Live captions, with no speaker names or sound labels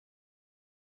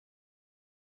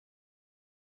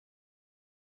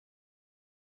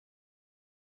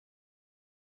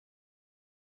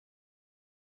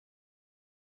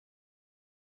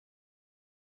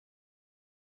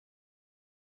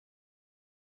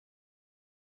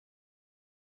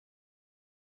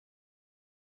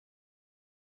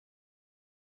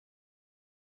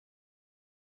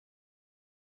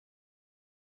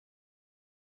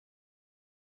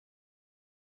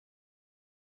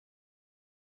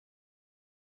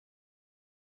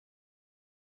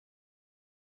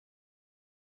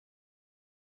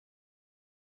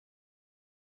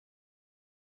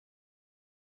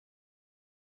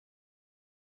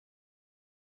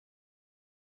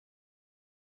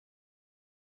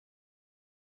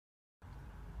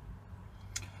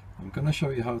I'm going to show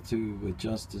you how to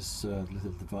adjust this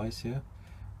little device here.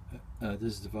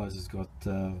 This device has got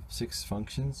 6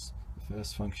 functions. The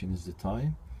first function is the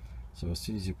time. So as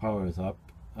soon as you power it up,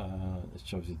 it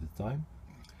shows you the time.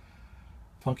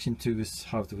 Function 2 is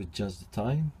how to adjust the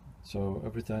time. So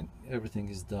everything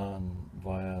is done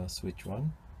via switch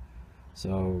 1.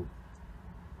 So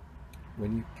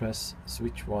when you press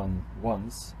switch 1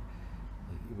 once,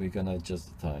 we're going to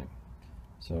adjust the time.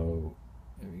 So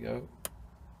here we go.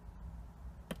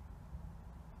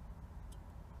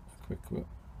 There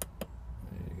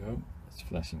you go, it's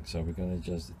flashing. So we're going to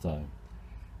adjust the time.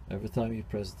 Every time you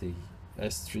press the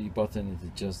S3 button, it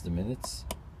adjusts the minutes.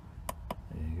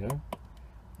 There you go.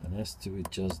 And S2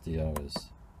 adjusts the hours.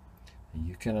 And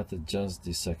you cannot adjust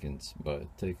the seconds, but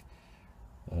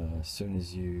as soon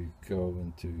as you go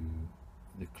into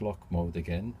the clock mode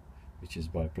again, which is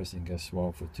by pressing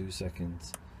S1 for 2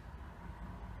 seconds,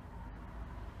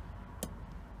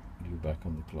 you're back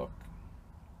on the clock.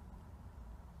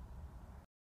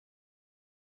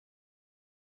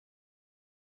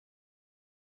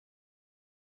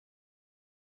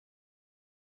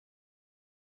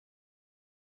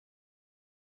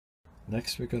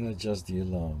 Next, we're going to adjust the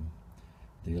alarm.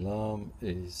 The alarm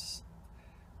is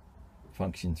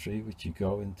function 3, which you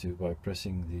go into by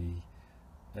pressing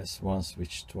the S1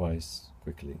 switch twice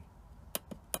quickly.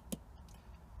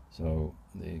 So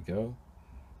there you go.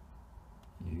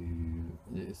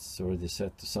 It's already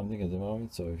set to something at the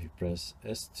moment. So if you press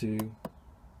S2,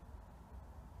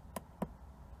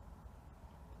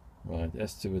 right,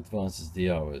 S2 advances the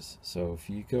hours. So if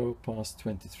you go past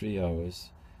 23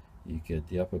 hours, you get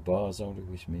the upper bars only,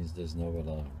 which means there's no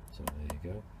alarm. So there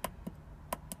you go.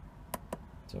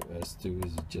 So S2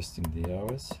 is adjusting the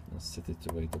hours. Let's set it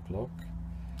to 8 o'clock.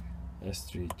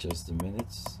 S3 adjusts the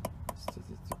minutes. Let's set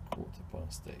it to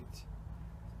 8:15.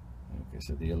 Okay,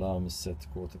 so the alarm is set to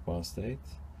 8:15,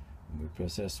 and we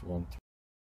press S1.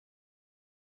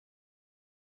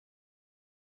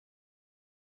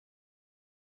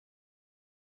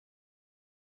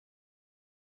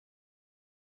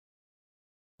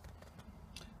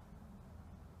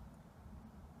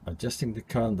 Adjusting the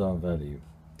countdown value.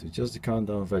 To adjust the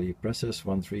countdown value, press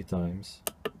S1 3 times,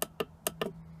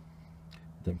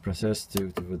 then press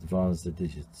S2 to advance the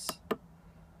digits.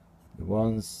 The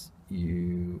ones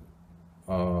you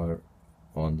are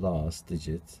on last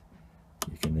digit,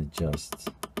 you can adjust.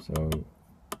 So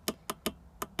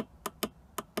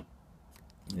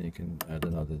you can add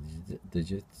another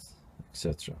digit,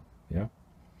 etc. Yeah.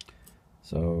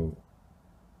 So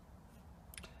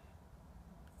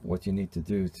what you need to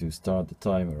do to start the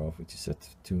timer off, which is set to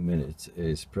 2 minutes,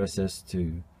 is press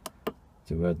S2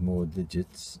 to add more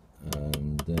digits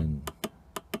and then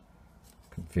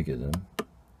configure them.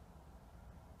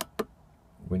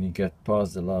 When you get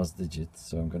past the last digit,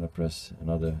 so I'm going to press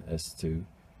another S2,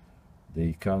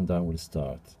 the countdown will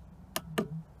start. There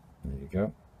you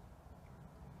go.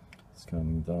 It's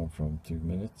coming down from 2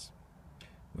 minutes.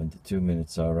 When the 2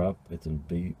 minutes are up, it will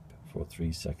beep for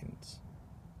 3 seconds.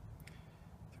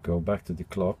 Go back to the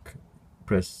clock,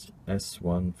 press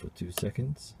S1 for 2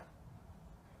 seconds,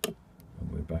 and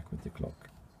we're back with the clock.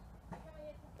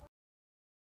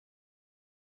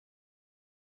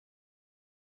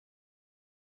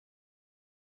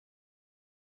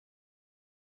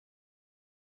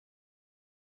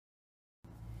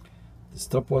 The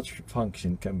stopwatch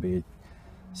function can be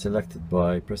selected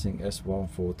by pressing S1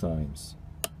 4 times.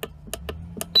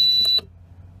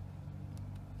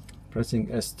 Pressing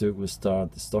S2 will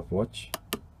start the stopwatch,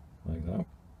 like that.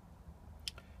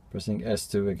 Pressing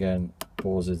S2 again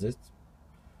pauses it.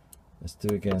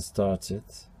 S2 again starts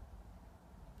it.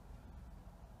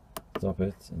 Stop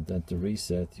it, and then to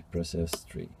reset you press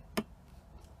S3.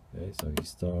 Okay, so you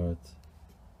start,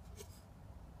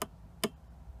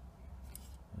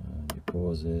 and you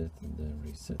pause it, and then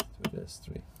reset it with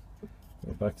S3.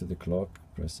 Go back to the clock,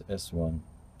 press S1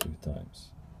 2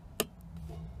 times.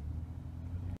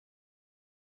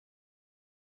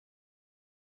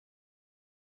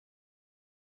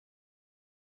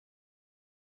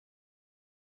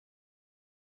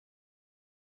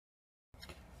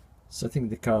 Setting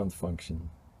the count function.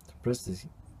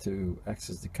 To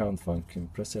access the count function,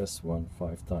 press S1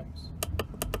 5 times.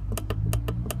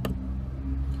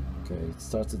 Okay, it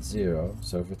starts at 0,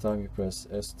 so every time you press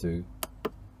S2,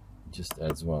 it just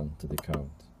adds 1 to the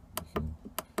count. You can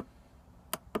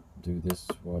do this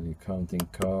while you're counting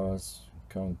cars,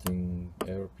 counting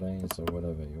airplanes, or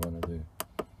whatever you want to do.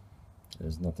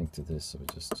 There's nothing to this, so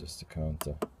just a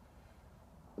counter.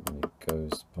 When it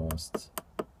goes past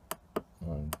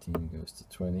 19, goes to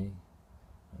 20, and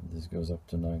this goes up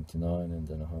to 99, and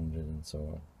then 100, and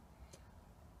so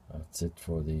That's it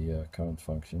for the current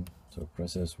function. So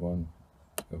press S1,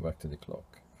 go back to the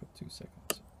clock for 2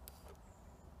 seconds.